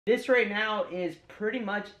This right now is pretty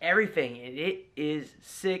much everything, and it is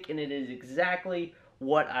sick, and it is exactly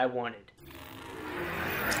what I wanted.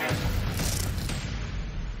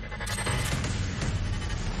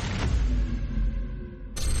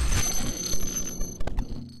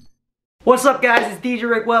 What's up, guys? It's DJ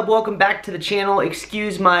Rick Webb. Welcome back to the channel.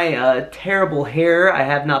 Excuse my terrible hair. I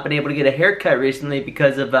have not been able to get a haircut recently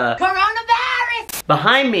because of coronavirus.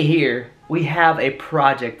 Behind me here, we have a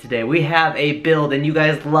project today. We have a build, and you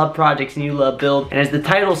guys love projects and you love build. And as the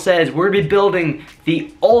title says, we're gonna be building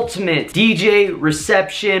the ultimate DJ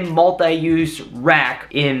reception multi-use rack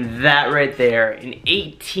in that right there, an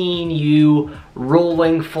 18U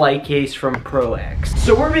rolling flight case from ProX.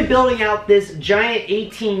 So we're gonna be building out this giant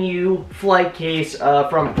 18U flight case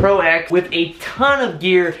from ProX with a ton of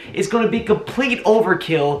gear. It's gonna be complete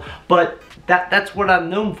overkill, but that's what I'm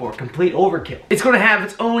known for, complete overkill. It's gonna have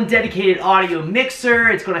its own dedicated audio mixer,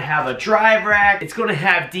 it's gonna have a drive rack, it's gonna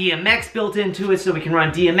have DMX built into it so we can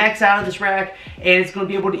run DMX out of this rack, and it's gonna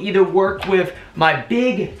be able to either work with my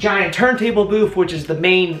big giant turntable booth, which is the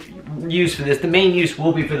main use for this. The main use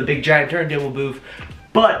will be for the big giant turntable booth,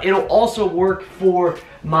 but it'll also work for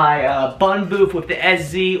my bun booth with the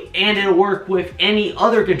SZ, and it'll work with any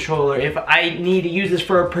other controller if I need to use this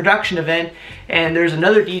for a production event and there's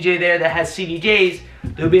another DJ there that has CDJs.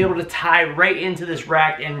 They'll be able to tie right into this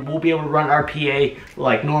rack and we'll be able to run our PA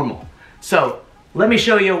like normal. So let me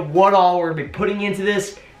show you what all we're gonna be putting into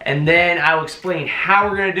this, and then I'll explain how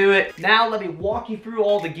we're gonna do it. Now let me walk you through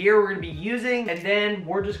all the gear we're gonna be using, and then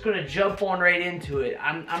we're just gonna jump on right into it.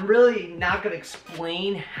 I'm really not gonna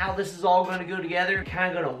explain how this is all gonna go together. I'm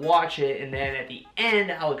kinda gonna watch it, and then at the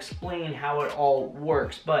end, I'll explain how it all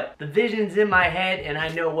works. But the vision's in my head, and I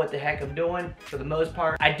know what the heck I'm doing for the most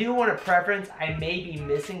part. I do want a preference. I may be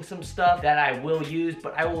missing some stuff that I will use,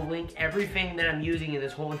 but I will link everything that I'm using in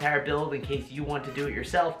this whole entire build in case you want to do it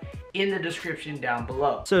yourself in the description down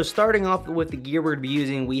below. So starting off with the gear we're gonna be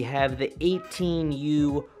using, we have the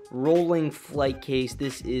 18U rolling flight case.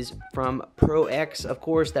 This is from ProX, of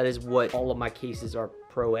course. That is what all of my cases are,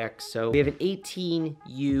 ProX. So we have an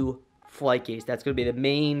 18U flight case. That's gonna be the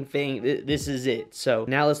main thing. This is it. So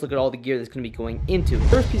now let's look at all the gear that's gonna be going into it.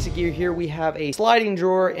 First piece of gear here, we have a sliding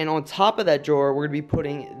drawer, and on top of that drawer, we're gonna be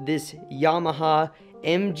putting this Yamaha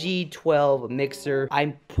MG12 mixer.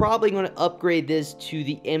 I'm probably going to upgrade this to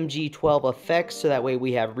the MG12 effects so that way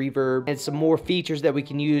we have reverb and some more features that we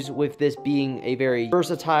can use. With this being a very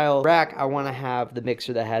versatile rack, I want to have the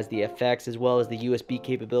mixer that has the effects as well as the USB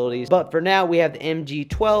capabilities. But for now, we have the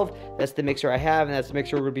MG12. That's the mixer I have, and that's the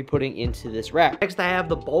mixer we're going to be putting into this rack. Next, I have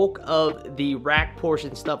the bulk of the rack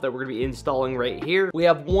portion stuff that we're going to be installing right here. We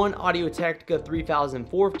have one Audio-Technica 3000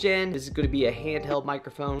 4th gen. This is going to be a handheld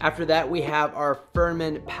microphone. After that, we have our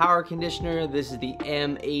power conditioner. This is the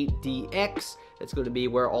M8DX. It's going to be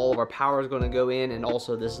where all of our power is going to go in, and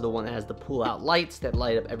also this is the one that has the pull-out lights that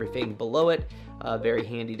light up everything below it. Very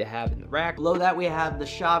handy to have in the rack. Below that, we have the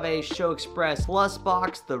Chave Show Express Plus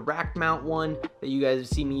box, the rack mount one that you guys have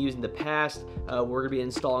seen me use in the past. We're going to be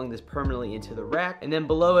installing this permanently into the rack. And then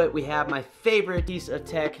below it, we have my favorite piece of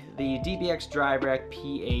tech, the DBX Drive Rack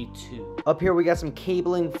PA2. Up here, we got some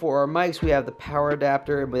cabling for our mics. We have the power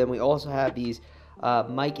adapter, but then we also have these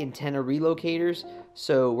mic antenna relocators.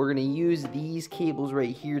 So we're going to use these cables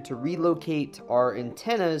right here to relocate our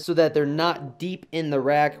antennas so that they're not deep in the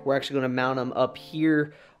rack. We're actually going to mount them up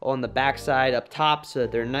here on the back side up top so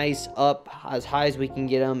that they're nice up as high as we can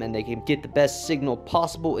get them, and they can get the best signal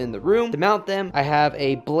possible in the room. To mount them, I have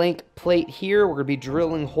a blank plate here. We're going to be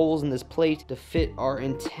drilling holes in this plate to fit our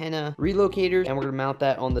antenna relocators, and we're going to mount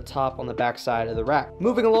that on the top on the back side of the rack.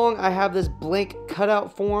 Moving along, I have this blank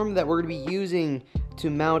cutout form that we're going to be using to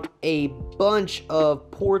mount a bunch of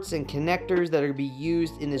ports and connectors that are going to be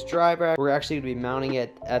used in this drive rack. We're actually going to be mounting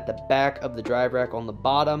it at the back of the drive rack on the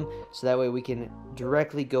bottom, so that way we can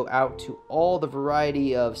directly go out to all the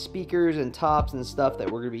variety of speakers and tops and stuff that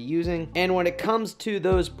we're going to be using. And when it comes to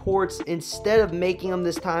those ports, instead of making them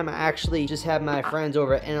this time, I actually just have my friends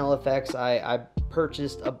over at NLFX. I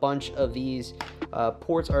purchased a bunch of these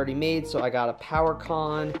ports already made. So I got a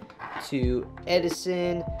PowerCon to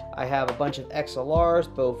Edison. I have a bunch of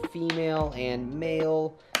XLRs, both female and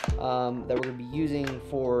male, that we're going to be using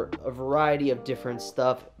for a variety of different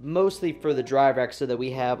stuff, mostly for the drive rack so that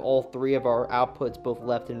we have all three of our outputs both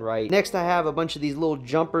left and right. Next, I have a bunch of these little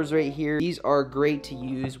jumpers right here. These are great to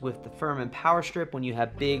use with the Furman power strip when you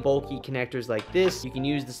have big bulky connectors like this. You can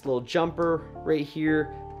use this little jumper right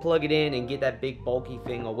here, plug it in and get that big bulky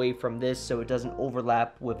thing away from this so it doesn't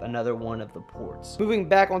overlap with another one of the ports. Moving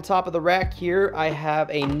back on top of the rack here, I have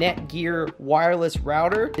a Netgear wireless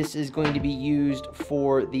router. This is going to be used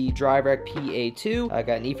for the drive rack PA2. I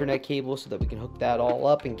got an Ethernet cable so that we can hook that all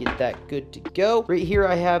up and get that good to go. Right here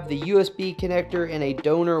I have the USB connector and a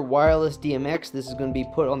donor wireless DMX. This is going to be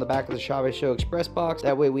put on the back of the Chavez Show Express box.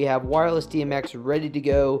 That way we have wireless DMX ready to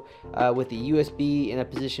go with the USB in a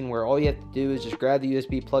position where all you have to do is just grab the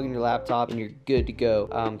USB, plug in your laptop, and you're good to go.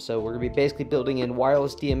 So we're going to be basically building in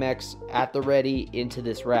wireless DMX at the ready into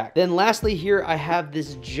this rack. Then lastly here I have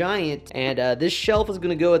this giant, and this shelf is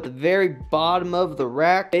going to go at the very bottom of the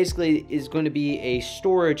rack. Basically is going to be a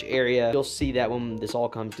storage area. You'll see that when this all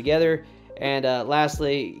comes together. And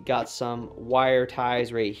lastly, got some wire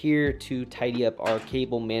ties right here to tidy up our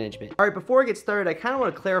cable management. All right, before I get started, I kind of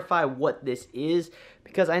want to clarify what this is,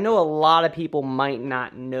 because I know a lot of people might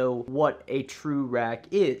not know what a true rack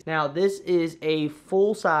is. Now, this is a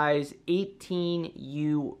full-size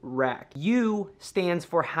 18U rack. U stands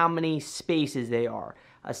for how many spaces they are.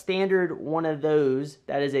 A standard one of those,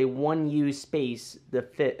 that is a 1U space to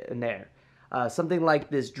fit in there. Something like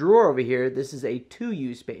this drawer over here, this is a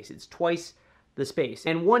 2U space. It's twice the space.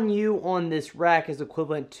 And 1U on this rack is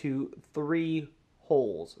equivalent to 3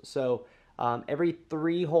 holes. So every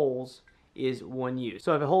 3 holes is 1U.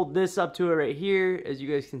 So if I hold this up to it right here, as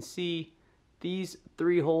you guys can see, these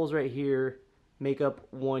 3 holes right here make up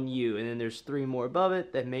 1U. And then there's 3 more above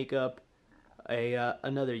it that make up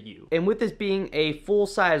another U. And with this being a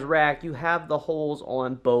full-size rack, you have the holes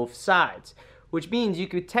on both sides, which means you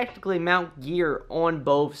could technically mount gear on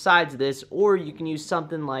both sides of this, or you can use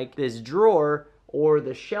something like this drawer or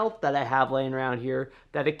the shelf that I have laying around here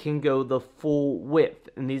that it can go the full width.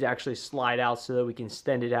 And these actually slide out so that we can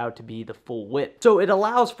extend it out to be the full width. So it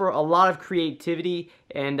allows for a lot of creativity,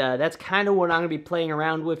 and that's kind of what I'm gonna be playing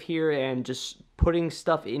around with here, and just putting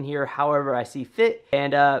stuff in here however I see fit,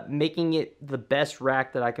 and making it the best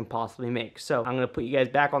rack that I can possibly make. So I'm gonna put you guys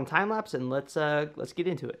back on time lapse, and let's get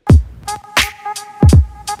into it.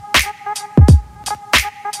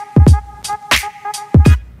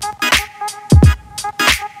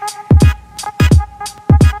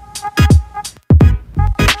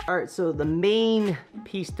 Alright, so the main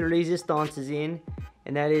piece de resistance is in,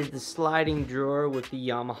 and that is the sliding drawer with the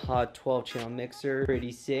Yamaha 12-channel mixer.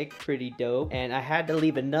 Pretty sick, pretty dope. And I had to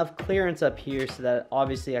leave enough clearance up here so that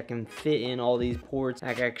obviously I can fit in all these ports.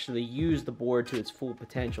 I can actually use the board to its full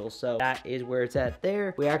potential. So that is where it's at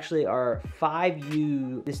there. We actually are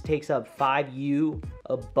 5U. This takes up 5U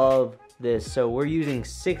above this, so we're using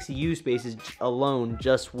 6 U spaces alone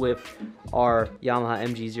just with our Yamaha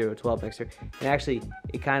MG012 mixer. And actually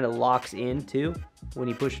it kind of locks in too when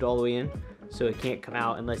you push it all the way in, so it can't come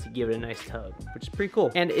out unless you give it a nice tug, which is pretty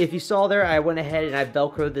cool. And if you saw there, I went ahead and I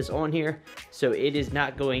velcroed this on here, so it is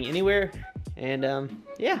not going anywhere. And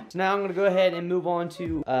yeah, so now I'm gonna go ahead and move on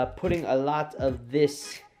to putting a lot of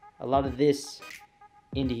this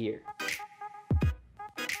into here.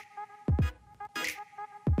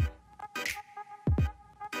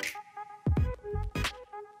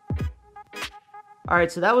 Alright,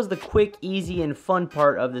 so that was the quick, easy, and fun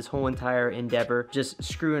part of this whole entire endeavor, just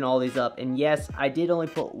screwing all these up. And yes, I did only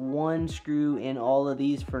put 1 screw in all of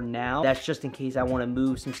these for now. That's just in case I want to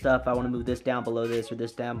move some stuff. I want to move this down below this or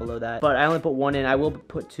this down below that. But I only put 1 in. I will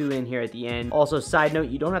put 2 in here at the end. Also, side note,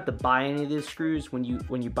 you don't have to buy any of these screws. When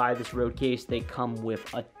you buy this road case, they come with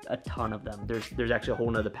a ton of them. There's actually a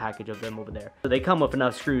whole nother package of them over there. So they come with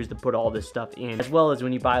enough screws to put all this stuff in. As well as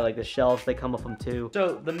when you buy like the shelves, they come with them too.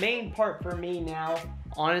 So the main part for me now,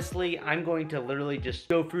 honestly, I'm going to literally just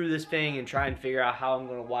go through this thing and try and figure out how I'm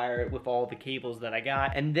going to wire it with all the cables that I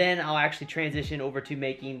got. And then I'll actually transition over to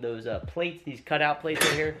making those plates, these cutout plates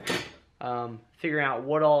right here. Figuring out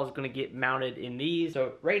what all is going to get mounted in these.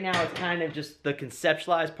 So right now it's kind of just the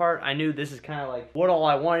conceptualized part. I knew this is kind of like what all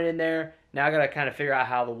I wanted in there. Now I got to kind of figure out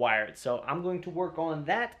how to wire it. So I'm going to work on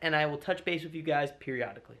that, and I will touch base with you guys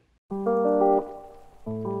periodically.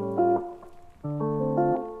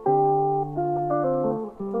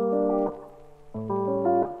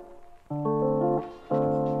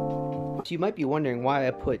 So you might be wondering why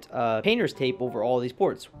I put painter's tape over all these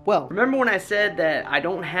ports. Well, remember when I said that I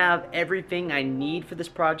don't have everything I need for this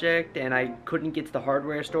project and I couldn't get to the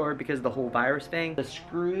hardware store because of the whole virus thing? The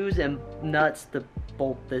screws and nuts to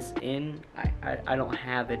bolt this in, I don't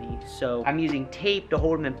have any. So I'm using tape to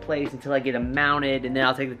hold them in place until I get them mounted, and then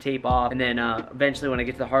I'll take the tape off, and then eventually when I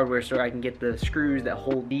get to the hardware store I can get the screws that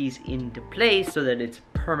hold these into place so that it's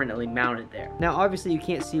permanently mounted there. Now obviously you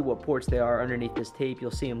can't see what ports they are underneath this tape,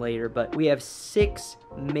 you'll see them later, but We have 6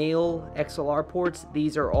 male XLR ports.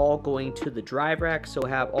 These are all going to the drive rack, so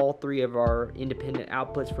have all 3 of our independent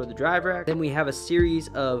outputs for the drive rack. Then we have a series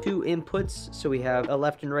of 2 inputs, so we have a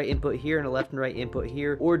left and right input here and a left and right input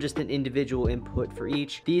here, or just an individual input for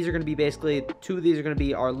each. These are going to be basically 2 of these are going to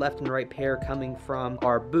be our left and right pair coming from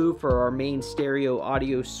our booth or our main stereo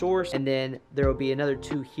audio source, and then there will be another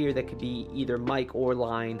 2 here that could be either mic or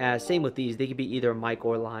line. Same with these, they could be either mic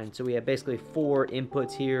or line. So we have basically 4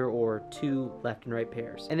 inputs here, or 2 left and right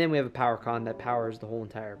pairs. And then we have a power con that powers the whole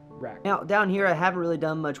entire rack. Now down here I haven't really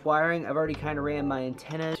done much wiring. I've already kind of ran my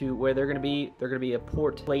antenna to where they're gonna be. They're gonna be a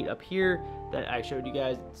port plate up here that I showed you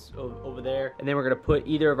guys. It's over there. And then we're gonna put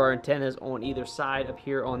either of our antennas on either side up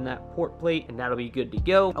here on that port plate, and that'll be good to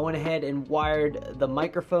go. I went ahead and wired the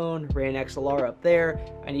microphone, ran XLR up there.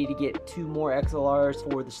 I need to get 2 more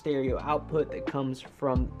XLRs for the stereo output that comes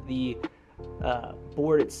from the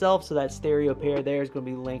board itself, so that stereo pair there is going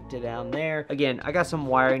to be linked to down there. Again, I got some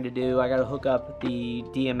wiring to do. I got to hook up the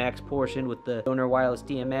DMX portion with the donor wireless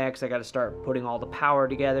DMX. I got to start putting all the power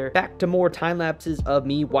together. Back to more time lapses of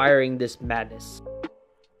me wiring this madness.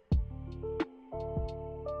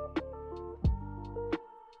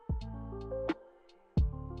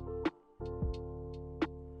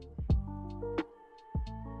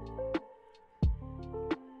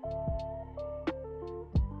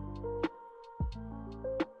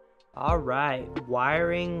 All right,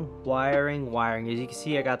 wiring. As you can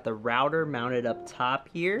see, I got the router mounted up top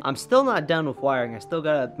here. I'm still not done with wiring. I still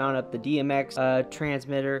gotta mount up the DMX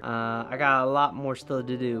transmitter. I got a lot more still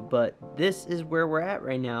to do, but this is where we're at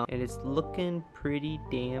right now, and it's looking pretty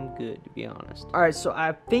damn good, to be honest. All right, so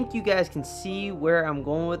I think you guys can see where I'm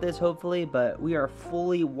going with this, hopefully, but we are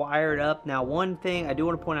fully wired up. Now, one thing I do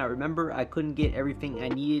want to point out, remember, I couldn't get everything I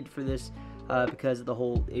needed for this because of the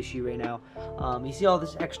whole issue right now. You see all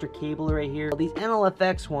this extra cable right here? Well, these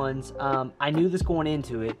NLFX ones, I knew this going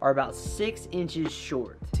into it, are about 6 inches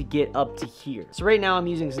short to get up to here. So right now I'm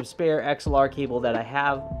using some spare XLR cable that I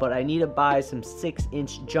have, but I need to buy some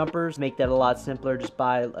 6-inch jumpers. Make that a lot simpler. Just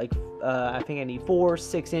buy like, I think I need 4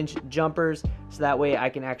 6-inch jumpers, so that way I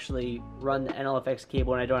can actually run the NLFX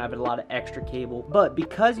cable and I don't have a lot of extra cable. But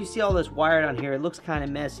because you see all this wire down here, it looks kind of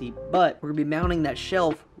messy, but we're gonna be mounting that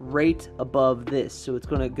shelf right above this. So it's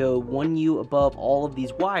gonna go 1U above all of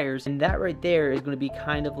these wires, and that right there is gonna be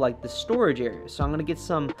kind of like the storage area. So I'm gonna get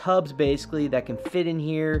some tubs basically that can fit in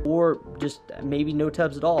here, or just maybe no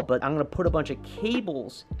tubs at all, but I'm gonna put a bunch of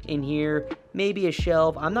cables in here, maybe a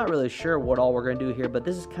shelf. I'm not really sure what all we're gonna do here, but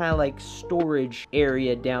this is kind of like storage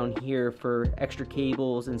area down here for extra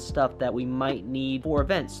cables and stuff that we might need for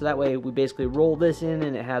events. So that way we basically roll this in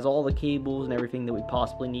and it has all the cables and everything that we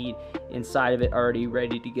possibly need inside of it already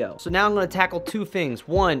ready to go. So now I'm going to tackle 2 things.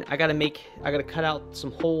 One, I gotta cut out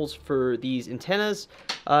some holes for these antennas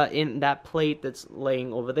in that plate that's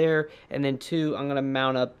laying over there, and then 2, I'm gonna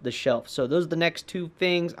mount up the shelf. So those are the next 2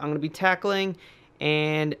 things I'm gonna be tackling,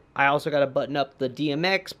 and I also gotta button up the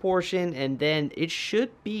DMX portion, and then it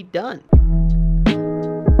should be done.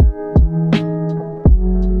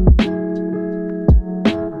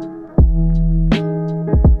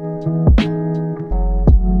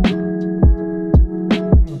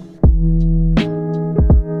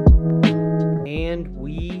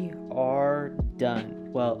 Done.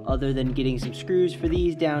 Well, other than getting some screws for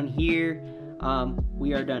these down here,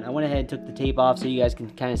 we are done. I went ahead and took the tape off so you guys can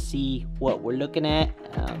kind of see what we're looking at.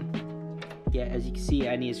 Yeah, as you can see,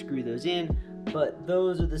 I need to screw those in, but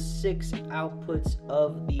those are the 6 outputs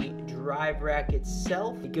of the drive rack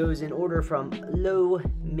itself. It goes in order from low,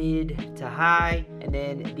 mid to high, and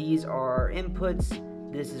then these are our inputs.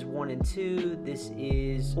 This is 1 and 2, this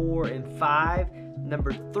is 4 and 5.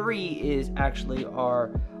 Number 3 is actually our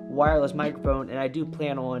wireless microphone, and I do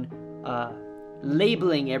plan on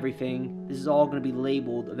labeling everything. This is all going to be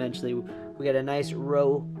labeled eventually. We got a nice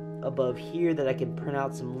row above here that I can print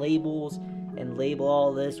out some labels and label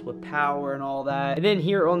all this with power and all that. And then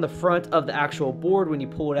here on the front of the actual board, when you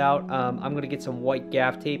pull it out, I'm going to get some white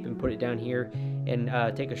gaff tape and put it down here, and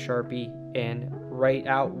take a Sharpie and write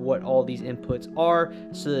out what all these inputs are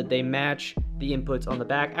so that they match the inputs on the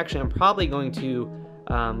back. Actually, I'm probably going to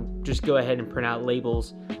just go ahead and print out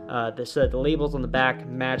labels so that the labels on the back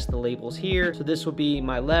match the labels here. So this will be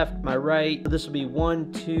my left, my right. So this will be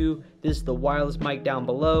 1, 2. This is the wireless mic down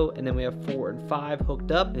below, and then we have 4 and 5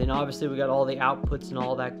 hooked up. And then obviously we got all the outputs and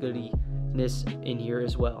all that goody this in here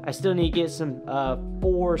as well. I still need to get some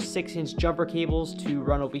 4 6-inch jumper cables to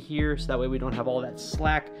run over here, so that way we don't have all that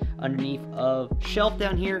slack underneath of shelf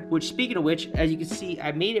down here. Which, speaking of which, as you can see,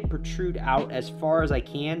 I made it protrude out as far as I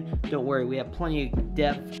can. Don't worry, we have plenty of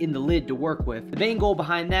depth in the lid to work with. The main goal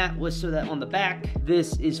behind that was so that on the back,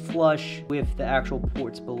 this is flush with the actual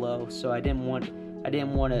ports below. So I didn't want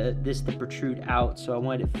this to protrude out, so I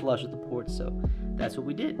wanted it flush with the ports, so that's what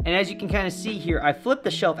we did. And as you can kind of see here, I flipped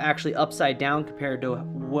the shelf actually upside down compared to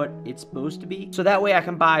what it's supposed to be. So that way I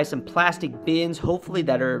can buy some plastic bins, hopefully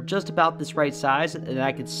that are just about this right size, and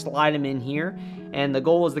I could slide them in here. And the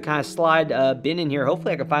goal was to kind of slide a bin in here.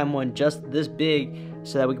 Hopefully I can find one just this big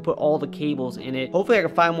so that we can put all the cables in it. Hopefully I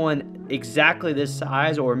can find one exactly this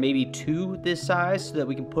size, or maybe 2 this size, so that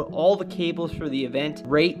we can put all the cables for the event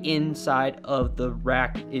right inside of the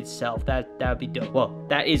rack itself. That would be dope. Well,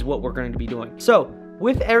 that is what we're going to be doing. So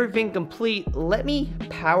with everything complete, let me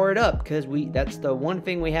power it up, because that's the one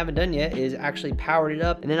thing we haven't done yet, is actually powered it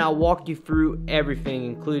up. And then I'll walk you through everything,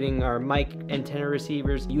 including our mic antenna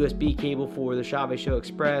receivers, USB cable for the Chave Show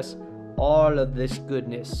Express, all of this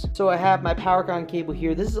goodness. So I have my PowerCon cable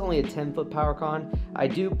here. This is only a 10-foot PowerCon. I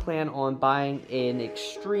do plan on buying an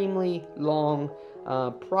extremely long,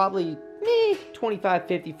 probably 25,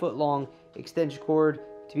 50 foot long extension cord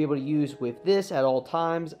to be able to use with this at all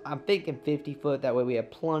times. I'm thinking 50 foot, that way we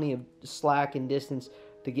have plenty of slack and distance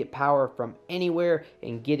to get power from anywhere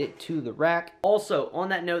and get it to the rack. Also, on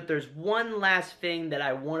that note, there's one last thing that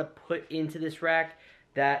I want to put into this rack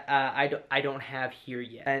that I don't have here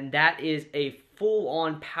yet, and that is a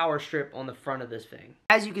full-on power strip on the front of this thing.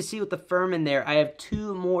 As you can see with the Furman there, I have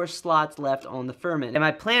 2 more slots left on the Furman, and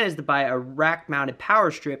my plan is to buy a rack-mounted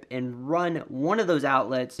power strip and run one of those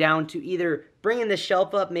outlets down to either bringing the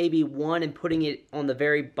shelf up, maybe one, and putting it on the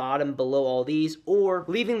very bottom below all these, or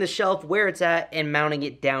leaving the shelf where it's at and mounting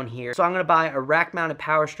it down here. So I'm gonna buy a rack-mounted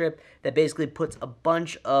power strip that basically puts a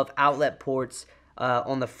bunch of outlet ports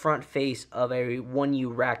on the front face of a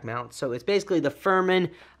 1U rack mount. So it's basically the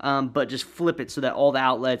Furman, but just flip it so that all the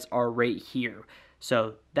outlets are right here.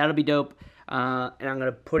 So that'll be dope. And I'm going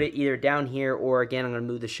to put it either down here, or again, I'm going to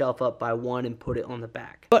move the shelf up by 1 and put it on the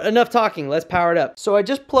back. But enough talking, let's power it up. So I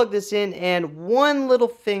just plugged this in, and one little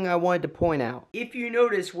thing I wanted to point out. If you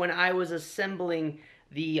notice, when I was assembling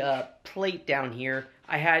the plate down here,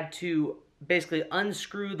 I had to basically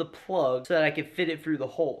unscrew the plug so that I could fit it through the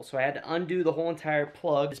hole. So I had to undo the whole entire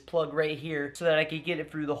plug, this plug right here, so that I could get it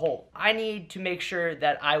through the hole. I need to make sure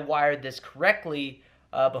that I wired this correctly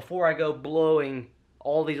before I go blowing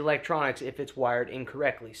all these electronics if it's wired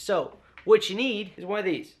incorrectly. So what you need is one of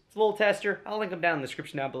these. It's a little tester. I'll link them down in the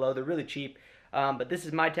description down below. They're really cheap, but this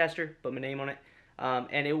is my tester. Put my name on it,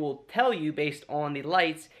 and it will tell you based on the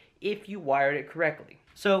lights if you wired it correctly.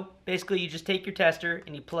 So basically you just take your tester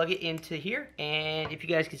and you plug it into here, and if you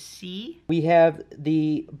guys can see, we have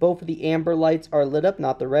both of the amber lights are lit up,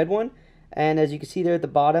 not the red one. And as you can see there at the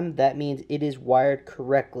bottom, that means it is wired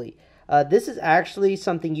correctly. This is actually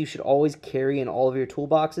something you should always carry in all of your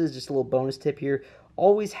toolboxes. Just a little bonus tip here.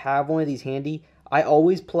 Always have one of these handy. I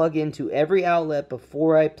always plug into every outlet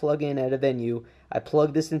before I plug in at a venue. I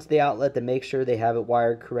plug this into the outlet to make sure they have it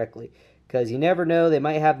wired correctly, because you never know, they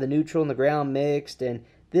might have the neutral and the ground mixed, and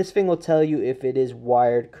this thing will tell you if it is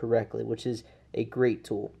wired correctly, which is a great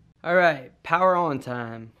tool. All right, power on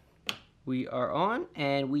time. We are on,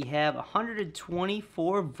 and we have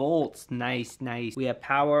 124 volts. Nice, nice. We have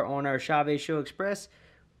power on our Chave Show Express.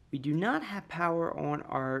 We do not have power on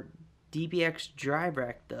our DBX drive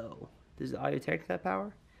rack, though. Does Audio Technica have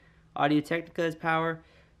power? Audio Technica has power.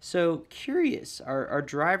 So, curious, our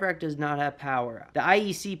drive rack does not have power. The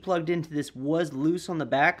IEC plugged into this was loose on the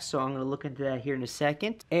back, so I'm going to look into that here in a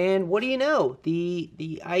second. And what do you know? The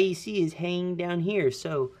IEC is hanging down here,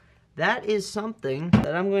 so that is something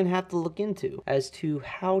that I'm going to have to look into as to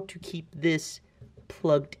how to keep this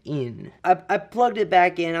plugged in. I plugged it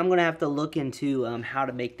back in. I'm going to have to look into how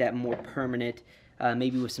to make that more permanent,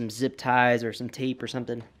 maybe with some zip ties or some tape or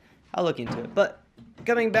something. I'll look into it. But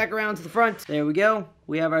coming back around to the front, there we go.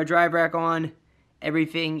 We have our drive rack on.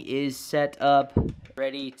 Everything is set up,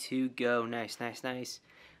 ready to go. Nice, nice, nice.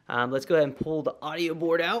 Let's go ahead and pull the audio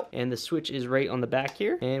board out, and the switch is right on the back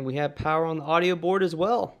here, and we have power on the audio board as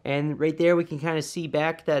well. And right there we can kind of see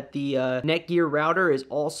back that the Netgear router is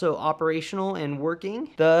also operational and working.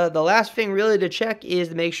 The last thing really to check is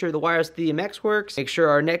to make sure the wireless DMX works, make sure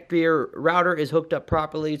our Netgear router is hooked up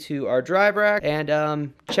properly to our drive rack,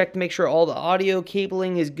 and check to make sure all the audio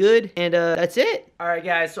cabling is good, and that's it. Alright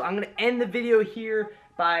guys, so I'm going to end the video here.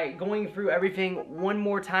 by going through everything one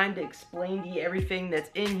more time to explain to you everything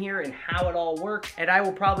that's in here and how it all works. And I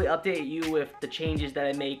will probably update you with the changes that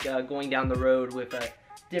I make going down the road with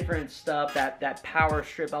different stuff, that power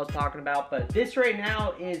strip I was talking about. But this right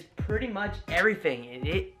now is pretty much everything, and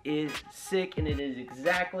it is sick, and it is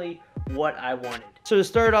exactly what I wanted. So to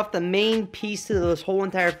start off, the main piece to this whole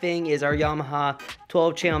entire thing is our Yamaha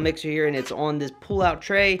 12-channel mixer here, and it's on this pull-out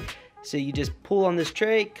tray. So you just pull on this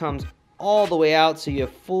tray, comes all the way out, so you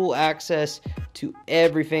have full access to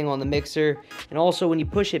everything on the mixer. And also when you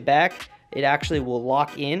push it back, it actually will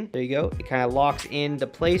lock in. There you go. It kind of locks into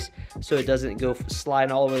place so it doesn't go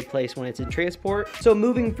sliding all over the place when it's in transport. So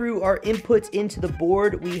moving through our inputs into the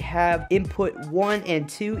board, we have input 1 and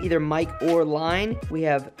 2, either mic or line. We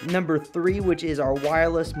have number 3, which is our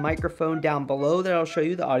wireless microphone down below that I'll show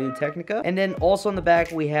you, the Audio Technica. And then also on the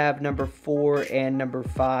back, we have number 4 and number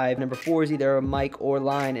 5. Number 4 is either a mic or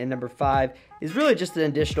line, and number 5 is really just an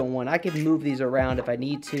additional one. I can move these around if I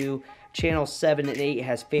need to. Channel 7 and 8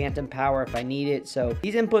 has phantom power if I need it, so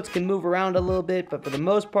these inputs can move around a little bit, but for the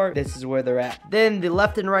most part, this is where they're at. Then the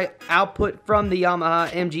left and right output from the Yamaha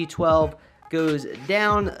MG12 goes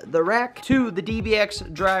down the rack to the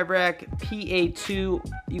DBX drive rack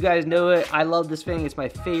PA2. You guys know it. I love this thing. It's my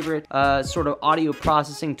favorite sort of audio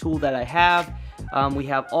processing tool that I have. We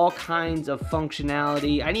have all kinds of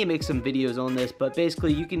functionality. I need to make some videos on this, but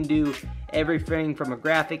basically you can do everything from a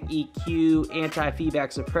graphic EQ,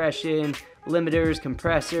 anti-feedback suppression, limiters,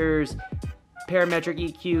 compressors, parametric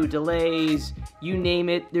EQ, delays, you name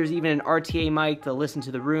it. There's even an RTA mic to listen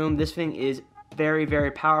to the room. This thing is very,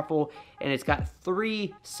 very powerful, and it's got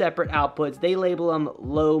 3 separate outputs. They label them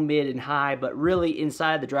low, mid, and high, but really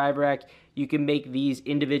inside the drive rack, you can make these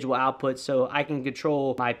individual outputs. So I can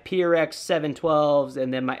control my PRX 712s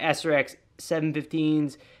and then my SRX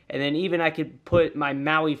 715s, and then even I could put my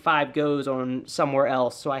Maui 5 Go's on somewhere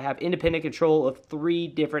else. So I have independent control of 3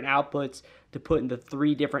 different outputs to put into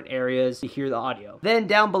 3 different areas to hear the audio. Then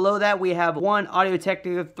down below that, we have one Audio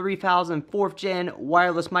Technica 3000 4th gen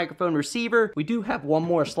wireless microphone receiver. We do have one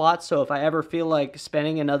more slot, so if I ever feel like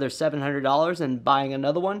spending another $700 and buying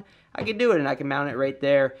another one, I can do it, and I can mount it right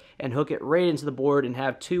there and hook it right into the board and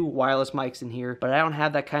have 2 wireless mics in here. But I don't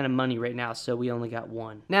have that kind of money right now, so we only got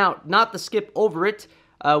 1. Now, not to skip over it,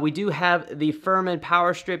 we do have the Furman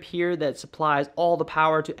power strip here that supplies all the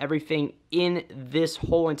power to everything in this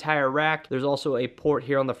whole entire rack. There's also a port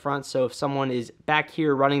here on the front, so if someone is back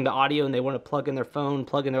here running the audio and they want to plug in their phone,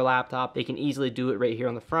 plug in their laptop, they can easily do it right here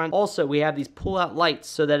on the front. Also, we have these pull-out lights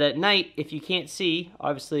so that at night, if you can't see,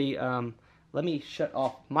 obviously, let me shut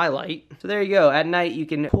off my light. So there you go. At night, you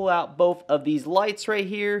can pull out both of these lights right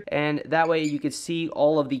here, and that way you can see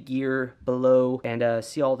all of the gear below and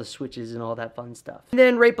see all the switches and all that fun stuff. And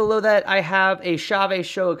then right below that, I have a Chave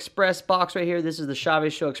Show Express box right here. This is the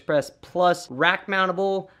Chave Show Express Plus rack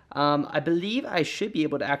mountable. I believe I should be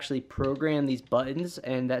able to actually program these buttons,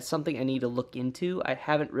 and that's something I need to look into. I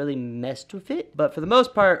haven't really messed with it, but for the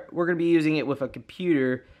most part, we're going to be using it with a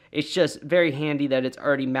computer. It's just very handy that it's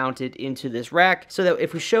already mounted into this rack so that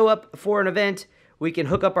if we show up for an event, we can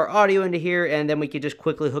hook up our audio into here, and then we can just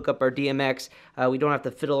quickly hook up our DMX. We don't have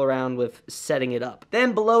to fiddle around with setting it up.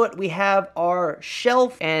 Then below it, we have our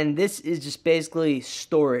shelf, and this is just basically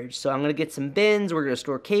storage. So I'm gonna get some bins, we're gonna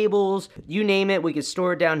store cables, you name it, we can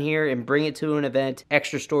store it down here and bring it to an event.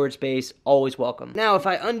 Extra storage space, always welcome. Now, if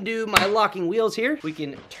I undo my locking wheels here, we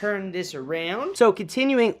can turn this around. So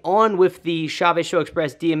continuing on with the Chave Show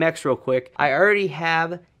Express DMX real quick, I already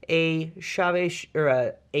have a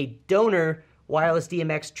a donor wireless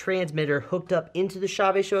DMX transmitter hooked up into the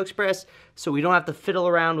Chave Show Express, so we don't have to fiddle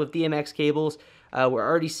around with DMX cables. We're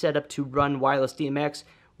already set up to run wireless DMX.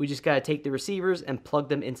 We just got to take the receivers and plug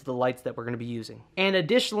them into the lights that we're going to be using. And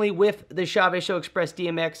additionally, with the Chave Show Express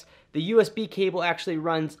DMX, the USB cable actually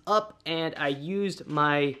runs up, and I used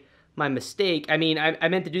my mistake. I mean, I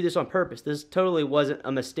meant to do this on purpose. This totally wasn't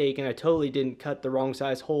a mistake, and I totally didn't cut the wrong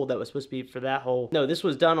size hole that was supposed to be for that hole. No, this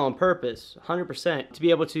was done on purpose, 100%, to be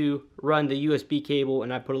able to run the USB cable,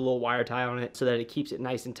 and I put a little wire tie on it so that it keeps it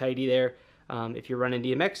nice and tidy there. If you're running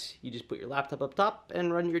DMX, you just put your laptop up top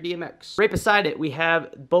and run your DMX. Right beside it, we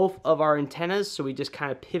have both of our antennas, so we just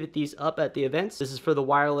kind of pivot these up at the events. This is for the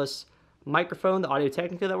wireless microphone, the Audio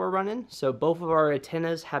Technica that we're running. So both of our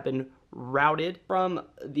antennas have been routed from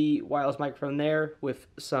the wireless microphone there with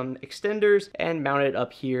some extenders and mounted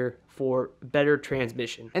up here for better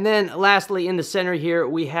transmission. And then lastly, in the center here,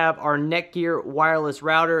 we have our Netgear wireless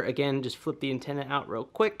router. Again, just flip the antenna out real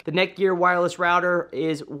quick. The Netgear wireless router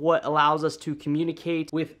is what allows us to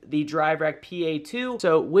communicate with the Drive Rack PA2.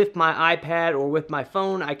 So with my iPad or with my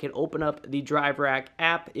phone, I can open up the Drive Rack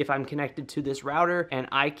app if I'm connected to this router, and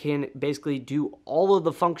I can basically do all of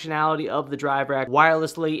the functionality of the Drive Rack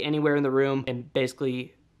wirelessly anywhere in the room, and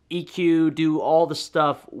basically EQ, do all the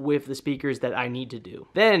stuff with the speakers that I need to do.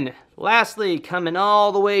 Then, lastly, coming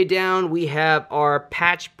all the way down, we have our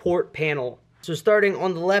patch port panel. So starting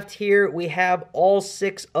on the left here, we have all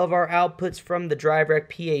 6 of our outputs from the Drive Rack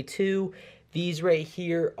PA2. These right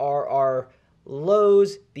here are our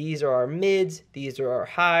lows, these are our mids, these are our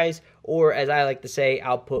highs, or as I like to say,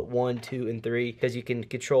 output 1, 2, and 3, because you can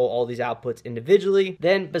control all these outputs individually.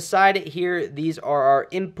 Then beside it here, these are our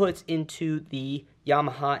inputs into the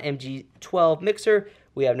Yamaha MG12 mixer.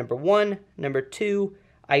 We have number 1, number 2.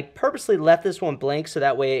 I purposely left this one blank so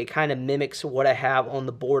that way it kind of mimics what I have on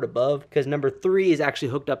the board above, because number 3 is actually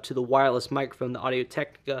hooked up to the wireless microphone, the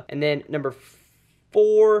Audio-Technica, and then number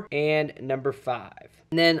 4 and number 5.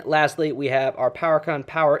 And then lastly, we have our PowerCon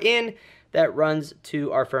Power In that runs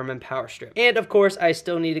to our Furman power strip. And of course, I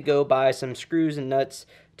still need to go buy some screws and nuts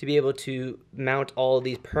to be able to mount all of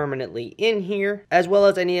these permanently in here, as well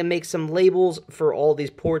as I need to make some labels for all these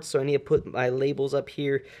ports. So I need to put my labels up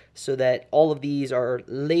here so that all of these are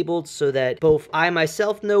labeled so that both I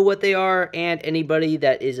myself know what they are and anybody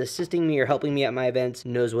that is assisting me or helping me at my events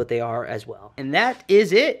knows what they are as well. And that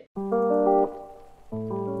is it.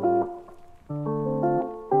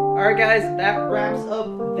 Alright guys, that wraps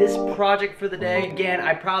up this project for the day. Again,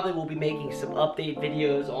 I probably will be making some update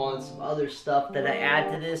videos on some other stuff that I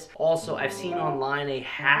add to this. Also, I've seen online a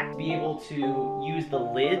hack to be able to use the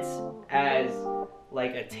lids as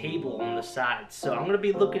like a table on the side. So I'm going to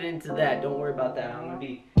be looking into that. Don't worry about that. I'm going to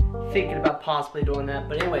be thinking about possibly doing that.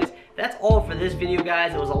 But anyways, that's all for this video,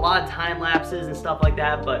 guys. It was a lot of time lapses and stuff like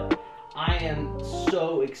that, but I am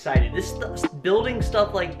so excited. This stuff, building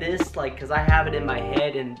stuff like this, like, cause I have it in my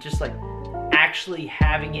head, and just like actually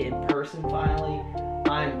having it in person finally,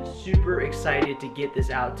 I'm super excited to get this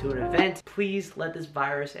out to an event. Please let this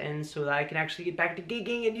virus end so that I can actually get back to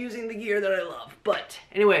gigging and using the gear that I love. But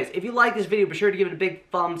anyways, if you like this video, be sure to give it a big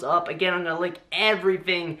thumbs up. Again, I'm gonna link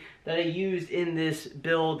everything that I used in this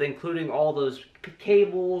build, including all those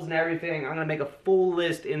cables and everything. I'm gonna make a full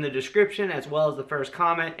list in the description as well as the first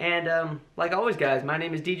comment. And like always, guys, my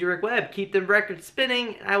name is DJ Rick Webb. Keep them records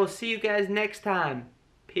spinning, and I will see you guys next time.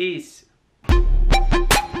 Peace.